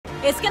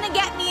It's gonna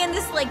get me in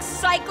this, like,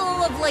 cycle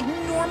of, like,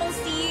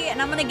 normalcy,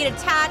 and I'm gonna get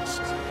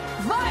attached.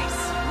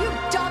 Vice, you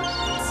dumb.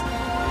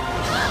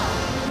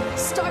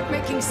 Start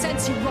making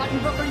sense, you rotten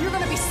booker. You're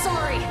gonna be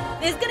sorry.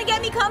 It's gonna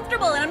get me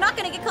comfortable, and I'm not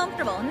gonna get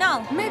comfortable.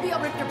 No. Maybe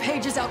I'll rip your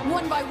pages out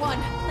one by one.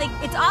 Like,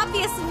 it's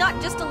obviously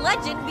not just a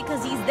legend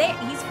because he's there.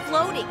 He's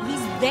floating.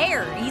 He's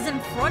there. He's in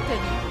front of you.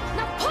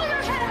 Now pull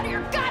your head out of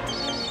your gut.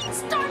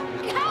 Start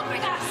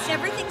helping us.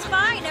 Everything's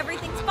fine.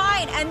 Everything's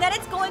fine. And then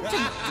it's going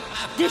to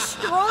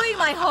destroy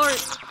my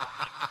heart.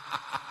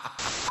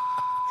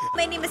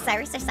 My name is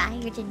Cyrus, and I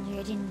do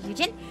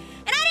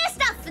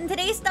stuff. And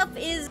today's stuff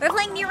is we're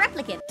playing Nier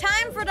Replicant.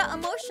 Time for the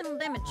emotional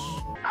damage.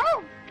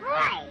 Oh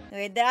boy!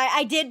 Wait,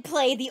 I did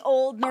play the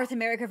old North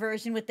America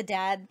version with the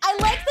dad. I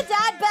like the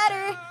dad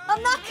better.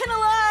 I'm not gonna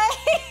lie.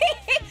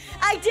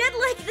 I did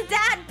like the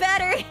dad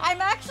better. I'm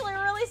actually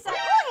really sad. Oh,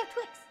 I have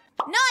Twix.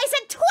 No, I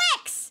said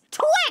Twix!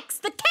 Twix,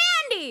 the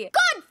candy!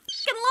 Good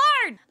f***ing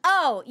Lord!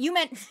 Oh, you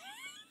meant... you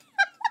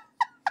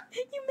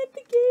meant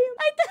the game.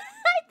 I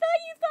thought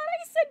you thought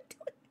I said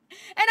Twix.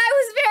 And I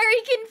was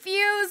very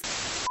confused.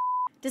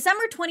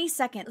 December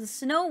 22nd, the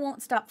snow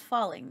won't stop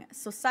falling.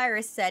 So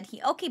Cyrus said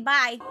okay,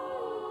 bye.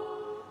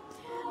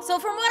 So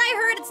from what I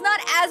heard, it's not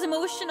as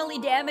emotionally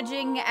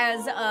damaging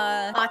as,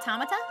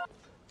 Automata.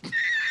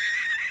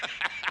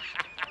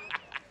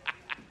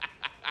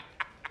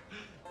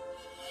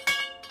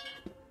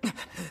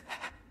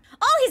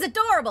 Oh, he's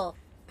adorable.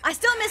 I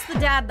still miss the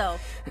dad, though.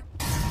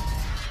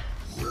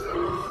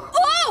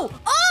 Oh!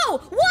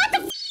 Oh! What the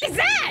f is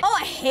that? Oh,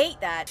 I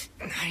hate that.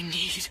 I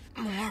need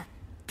more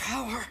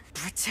power.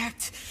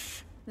 Protect.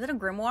 Is that a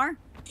grimoire?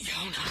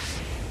 Yona.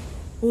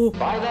 Oh.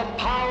 By the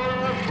power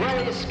of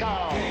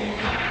Grayskull.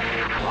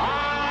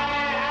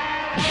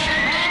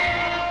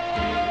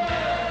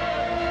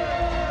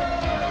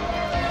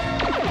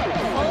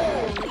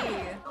 Holy.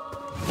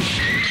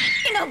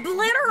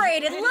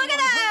 Obliterated. Look at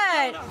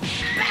that.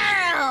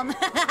 Bam. Whee!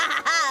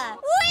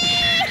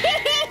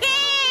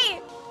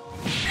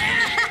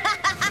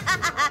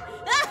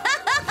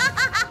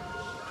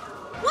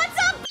 What's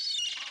up,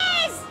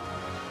 guys?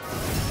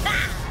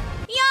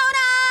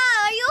 Yona,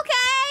 are you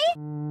okay?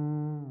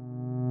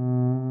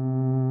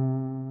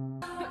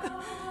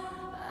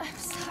 I'm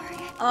sorry.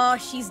 Oh,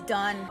 she's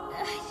done.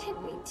 I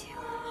didn't mean to.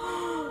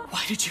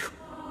 Why did you?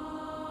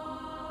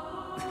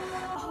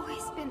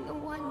 Always been the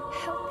one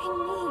helping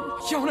me.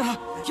 Yona!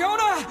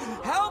 Yona!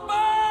 Help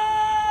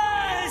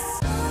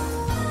us!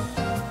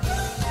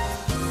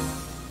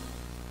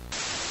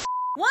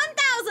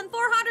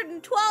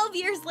 1,412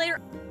 years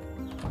later.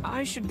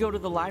 I should go to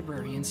the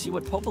library and see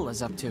what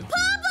Popola's up to.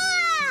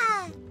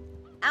 Papa!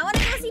 I want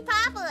to go see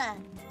Papa.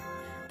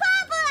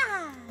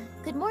 Papa!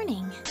 Good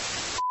morning.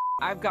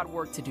 I've got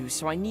work to do,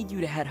 so I need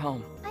you to head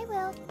home. I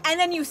will. And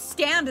then you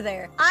stand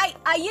there.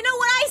 You know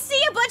what I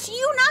see? A bunch of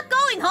you not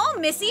going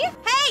home, Missy.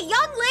 Hey,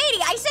 young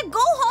lady, I said go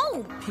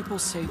home. People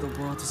say the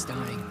world is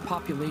dying.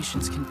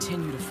 Populations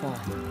continue to fall.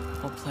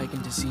 While plague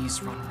and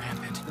disease run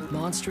rampant.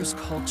 Monsters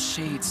called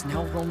Shades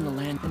now roam the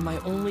land, and my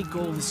only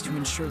goal is to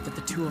ensure that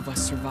the two of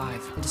us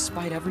survive. And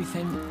despite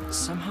everything,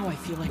 somehow I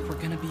feel like we're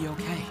gonna be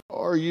okay.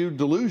 Are you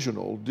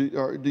delusional?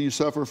 Do you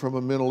suffer from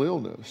a mental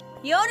illness?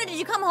 Yona, did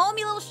you come home,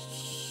 you little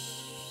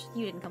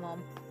You didn't come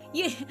home.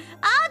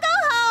 I'll go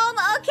home.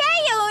 Okay,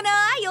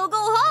 Yona, you'll go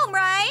home,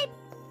 right?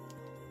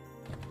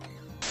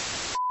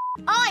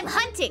 Oh, I'm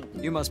hunting.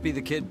 You must be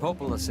the kid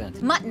Popola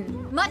sent.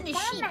 Mutton. Mutton is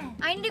sheep.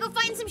 I need to go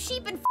find some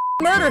sheep and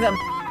murder them.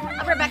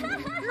 I'll be right back.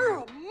 You're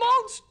a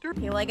monster!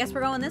 Okay, well, I guess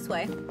we're going this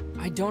way.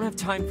 I don't have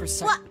time for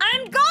Well,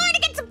 I'm going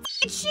to get some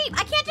sheep.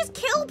 I can't just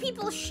kill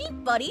people's sheep,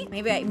 buddy.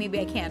 Maybe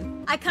I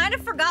can. I kind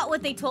of forgot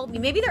what they told me.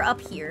 Maybe they're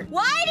up here.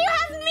 Why do you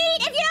have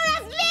meat if you don't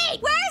have meat?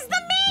 Where's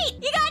the meat?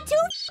 You got 2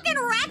 fucking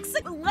racks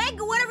of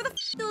leg, whatever the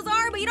those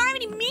are, but you don't have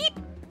any meat?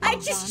 I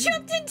just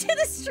jumped into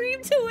the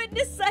stream to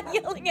witness son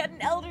yelling at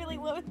an elderly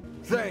woman.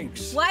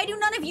 Thanks. Why do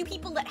none of you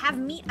people that have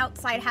meat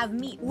outside have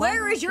meat?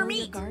 Where is your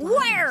meat?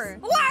 Where?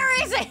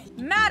 Where is it?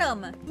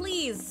 Madam,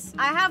 please.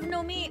 I have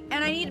no meat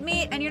and I need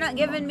meat and you're not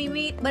giving me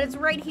meat, but it's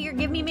right here.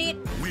 Give me meat.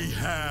 We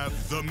have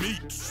the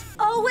meat.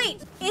 Oh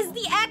wait, is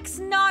the X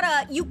not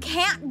a you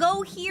can't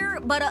go here,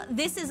 but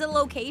this is a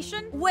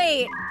location?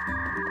 Wait.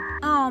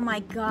 Oh my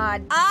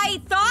god.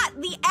 I thought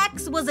the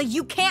X was a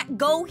you can't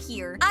go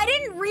here. I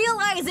didn't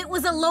realize it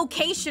was a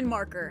location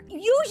marker.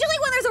 Usually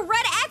when there's a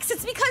red X,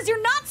 it's because you're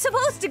not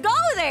supposed to go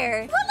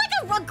there. Put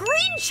like a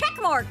green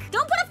check mark.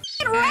 Don't put a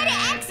f***ing red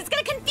X, it's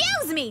gonna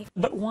confuse me.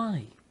 But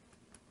why?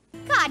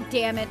 God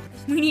damn it.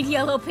 We need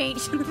yellow paint.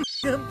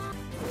 Ow!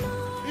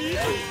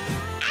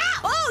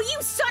 Oh,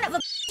 you son of a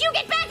you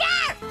get back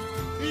here!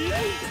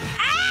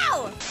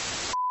 Ow!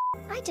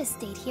 I just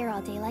stayed here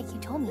all day like you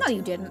told me No, to.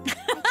 you didn't.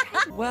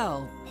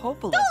 Well,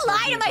 Popola Don't told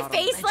lie me to my about a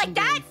face like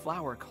that. legendary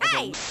flower called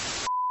Hey!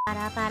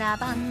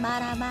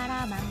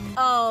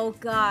 Oh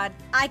god,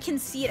 I can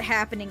see it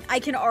happening. I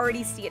can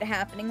already see it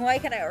happening. Why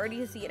can I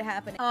already see it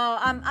happening? Oh,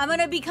 I'm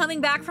gonna be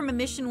coming back from a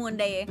mission one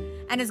day,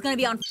 and it's gonna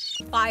be on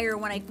fire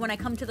when I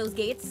come to those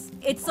gates.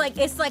 It's like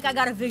I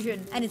got a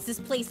vision, and it's this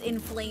place in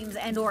flames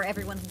and/or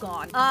everyone's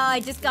gone. Oh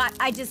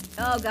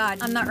god,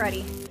 I'm not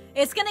ready.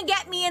 It's gonna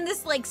get me in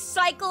this like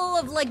cycle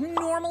of like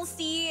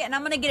normalcy, and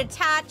I'm gonna get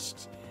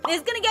attached.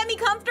 It's gonna get me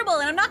comfortable,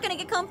 and I'm not gonna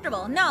get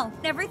comfortable. No,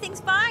 everything's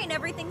fine, and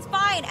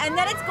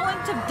then it's going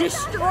to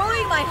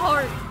destroy my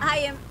heart. I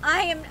am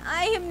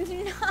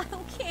not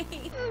okay.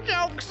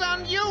 Joke's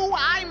on you,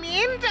 I'm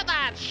into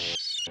that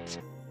shit.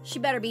 She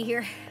better be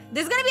here.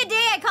 There's gonna be a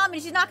day I come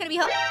and she's not gonna be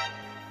home.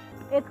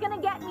 It's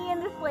gonna get me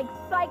in this like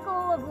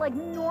cycle of like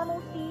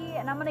normalcy,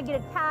 and I'm gonna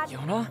get attached.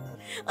 Yona?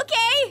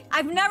 Okay,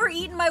 I've never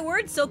eaten my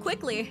words so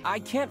quickly. I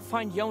can't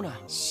find Yona.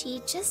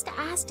 She just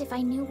asked if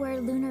I knew where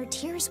lunar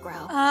tears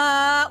grow.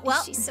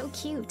 Well, She's so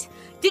cute.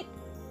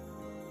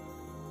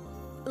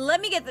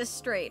 Let me get this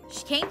straight.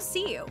 She came to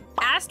see you,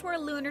 asked where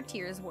lunar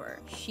tears were.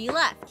 She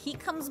left. He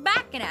comes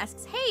back and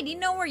asks, hey, do you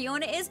know where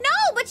Yona is?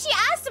 No, but she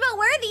asked about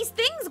where these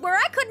things were.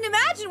 I couldn't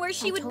imagine where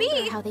she would be. I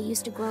told her how they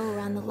used to grow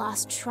around the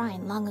lost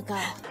shrine long ago.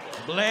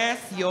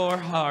 Bless your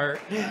heart.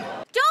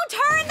 Don't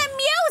turn the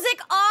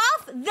music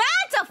off!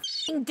 That's a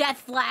f***ing death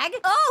flag!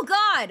 Oh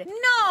god,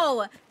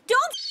 no!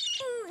 Don't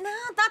f***ing... No,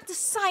 not the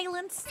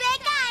silence.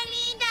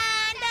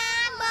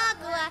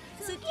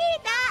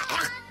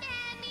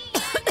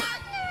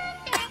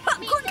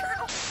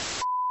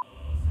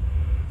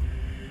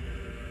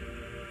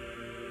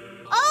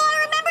 Oh,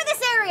 I remember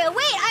this area!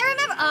 Wait, I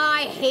remember... Oh,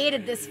 I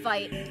hated this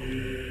fight.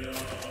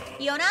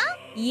 Yona?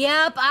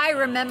 Yep, I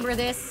remember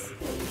this.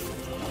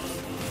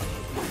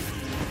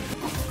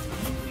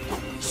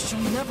 She'll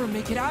never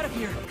make it out of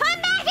here.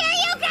 Come back here,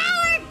 you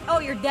coward! Oh,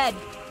 you're dead.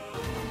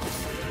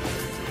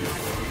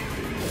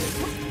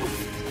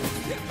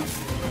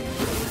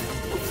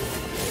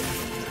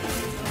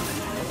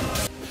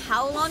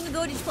 How long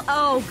ago did you play?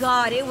 Oh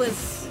god, it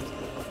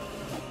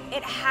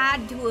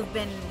had to have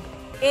been,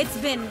 it's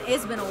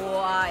been a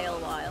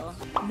while.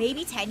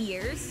 Maybe 10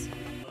 years?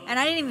 And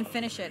I didn't even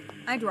finish it.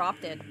 I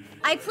dropped it.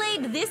 I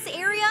played this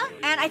area,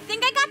 and I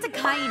think I got to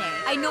Kaine.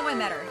 I know I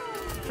met her.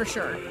 For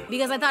sure.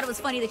 Because I thought it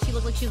was funny that she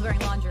looked like she was wearing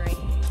lingerie.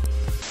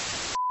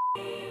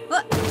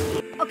 But,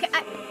 okay,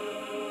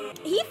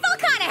 he felt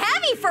kind of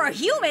heavy for a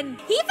human.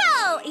 He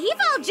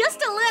felt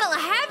just a little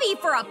heavy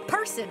for a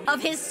person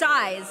of his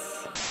size.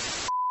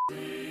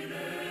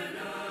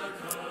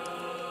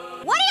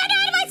 What are you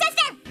doing to my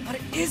sister? What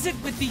is it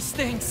with these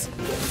things?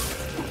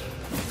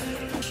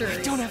 Sure.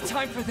 I don't have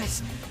time for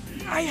this.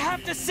 I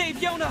have to save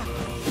Yona.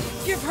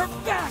 Give her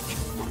back.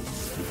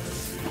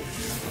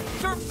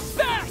 Her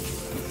back.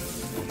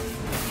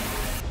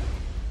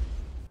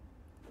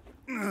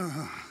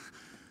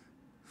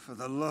 For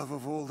the love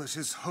of all that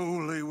is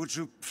holy, would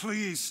you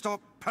please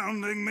stop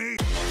pounding me?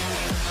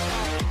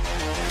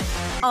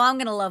 Oh, I'm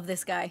gonna love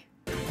this guy.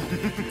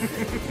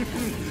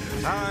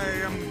 I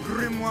am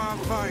Grimoire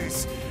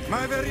Weiss.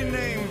 My very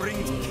name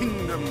brings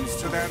kingdoms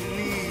to their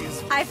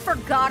knees. I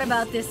forgot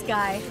about this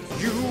guy.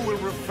 You will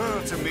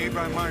refer to me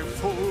by my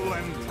full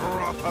and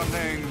proper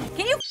name.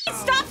 Can you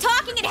stop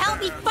talking and help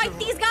me fight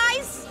these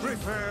guys?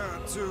 Prepare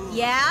to...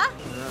 Yeah?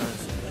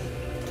 Yes.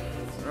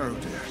 Oh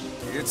dear.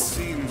 It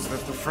seems that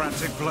the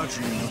frantic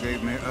bludgeoning you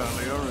gave me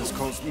earlier has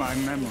caused my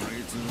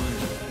memory to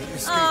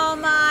escape. Oh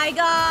my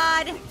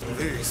god.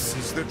 This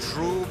is the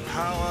true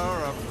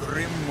power of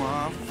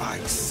Grimoire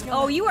Weiss.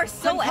 Oh, you are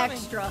so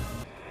extra.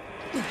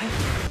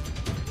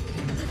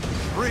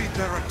 Read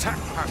their attack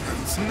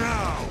patterns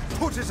now.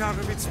 Put it out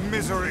of its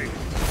misery.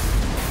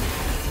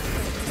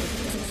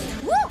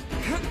 Woo!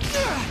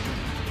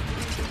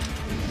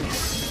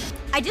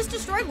 I just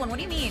destroyed one. What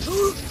do you mean?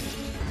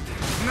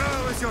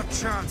 Now is your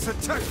chance.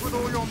 Attack with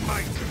all your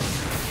might.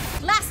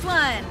 Last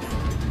one.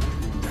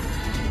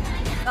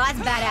 Oh, that's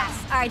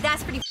badass. All right,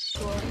 that's pretty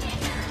cool.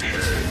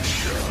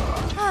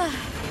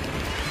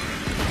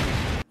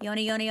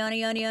 Yoni.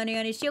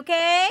 Is she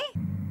okay?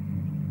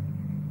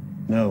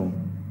 No.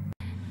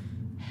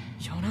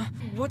 Yona,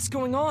 what's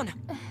going on?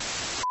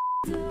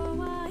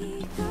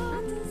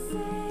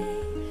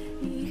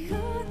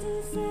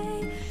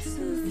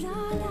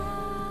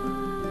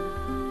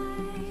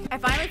 I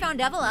finally found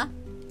Devila.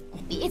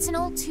 It's an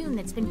old tune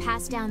that's been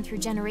passed down through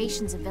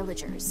generations of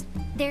villagers.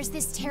 There's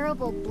this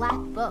terrible black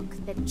book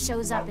that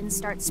shows up and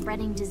starts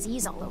spreading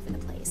disease all over the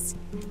place.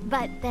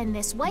 But then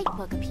this white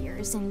book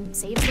appears and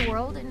saves the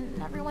world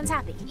and everyone's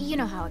happy. You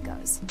know how it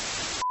goes.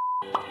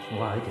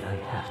 Why did I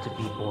have to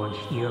be born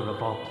here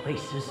of all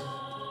places?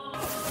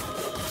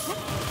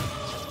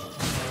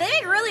 They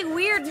make really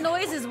weird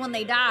noises when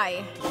they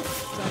die.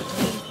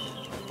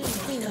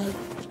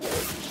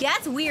 Yeah,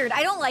 that's weird.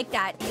 I don't like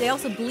that. They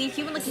also bleed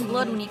human-looking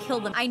blood when you kill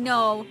them. I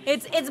know.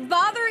 It's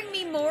bothering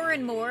me more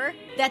and more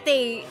that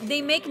they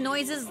make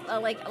noises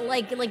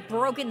like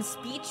broken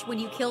speech when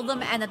you kill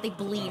them and that they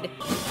bleed.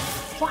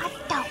 What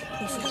the?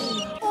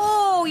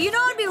 Oh, you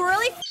know what'd be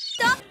really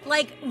f***ed up?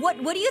 Like, what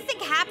do you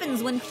think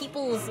happens when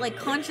people's, like,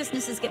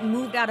 consciousnesses get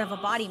moved out of a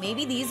body?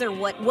 Maybe these are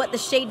what the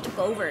shade took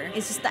over.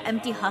 It's just the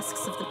empty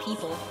husks of the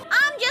people.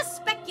 I'm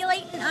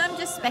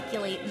just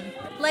speculating.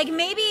 Like,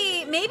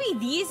 maybe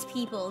these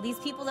people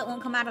that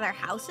won't come out of their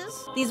houses,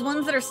 these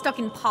ones that are stuck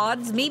in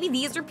pods, maybe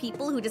these are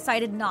people who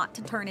decided not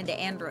to turn into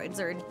androids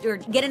or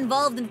get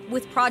involved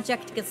with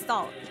Project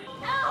Gestalt.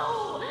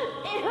 Ow!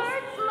 It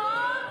hurts,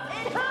 Mom!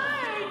 It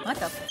hurts! What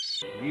the f?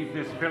 Leave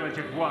this village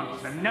at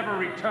once and never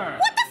return.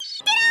 What the f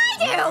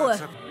did I do?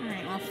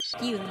 Alright, well,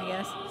 f you then, I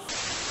guess.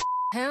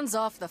 Hands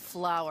off the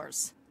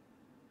flowers.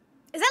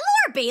 Is that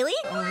Laura Bailey?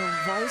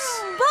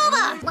 Vice?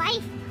 Boba!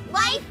 Wife!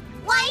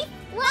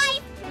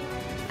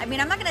 I mean,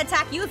 I'm not gonna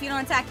attack you if you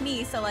don't attack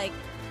me, so like...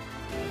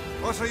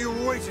 What are you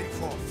waiting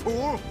for,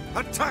 fool?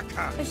 Attack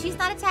her! But she's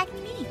not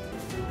attacking me.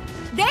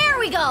 There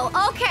we go!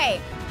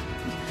 Okay!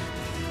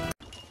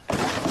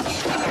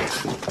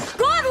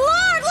 Good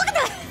lord! Look at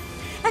that!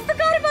 I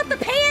forgot about the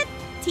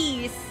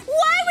panties!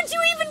 Why would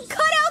you even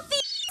cut out the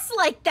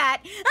like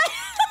that?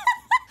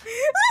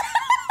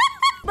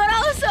 But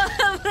also,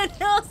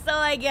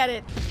 I get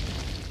it.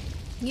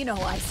 You know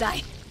why,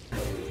 Sai.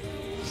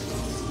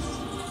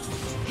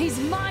 He's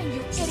mine,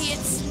 you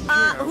idiots!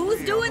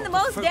 Who's doing the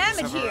most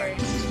damage here?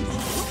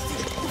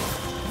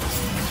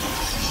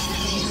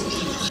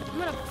 I'm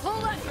gonna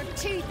pull out your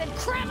teeth and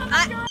cram them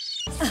in your...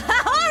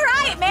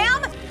 Alright,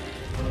 ma'am!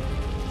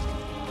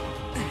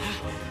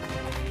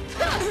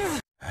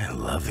 I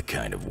love the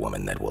kind of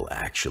woman that will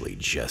actually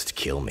just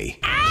kill me.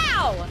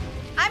 Ow!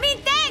 I mean,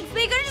 thanks,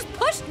 but you could've just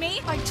pushed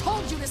me. I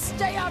told you to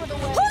stay out of the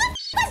way! Who the f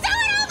was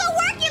doing all the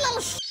work, you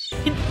little sh**?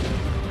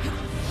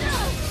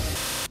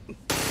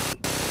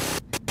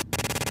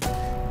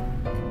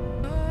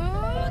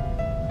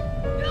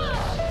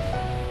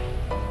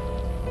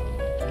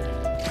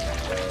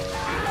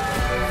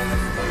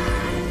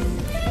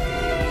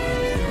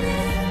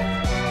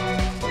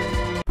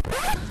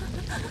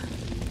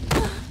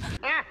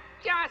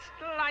 Just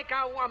like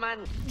a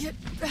woman. Get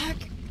back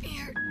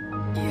here,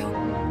 you...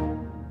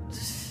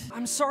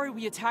 I'm sorry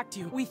we attacked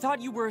you. We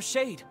thought you were a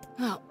shade.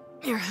 Well,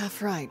 you're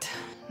half right.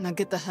 Now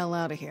get the hell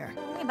out of here.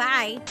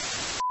 Bye.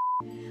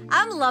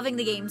 I'm loving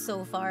the game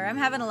so far. I'm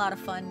having a lot of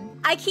fun.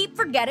 I keep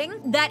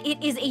forgetting that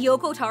it is a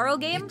Yoko Taro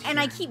game, and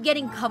I keep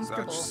getting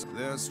comfortable.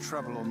 There's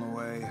trouble on the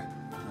way.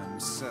 I'm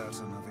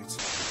certain of it.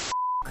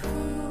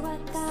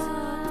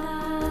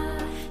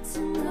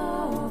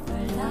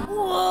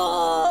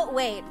 Whoa!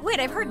 Wait,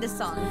 I've heard this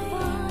song.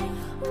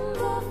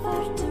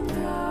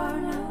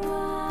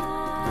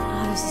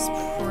 Oh, this is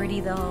pretty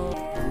though.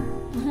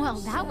 Well,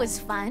 that was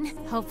fun.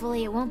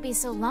 Hopefully it won't be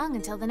so long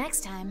until the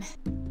next time.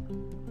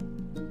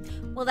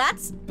 Well,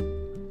 that's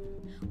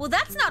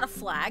not a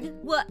flag.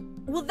 Well,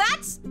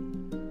 that's...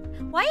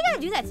 Why you gotta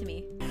do that to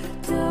me?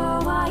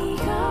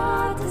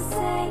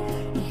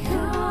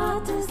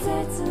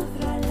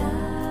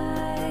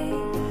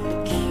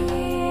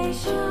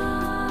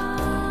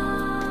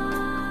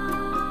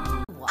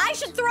 I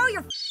should throw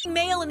your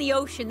mail in the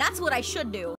ocean. That's what I should do.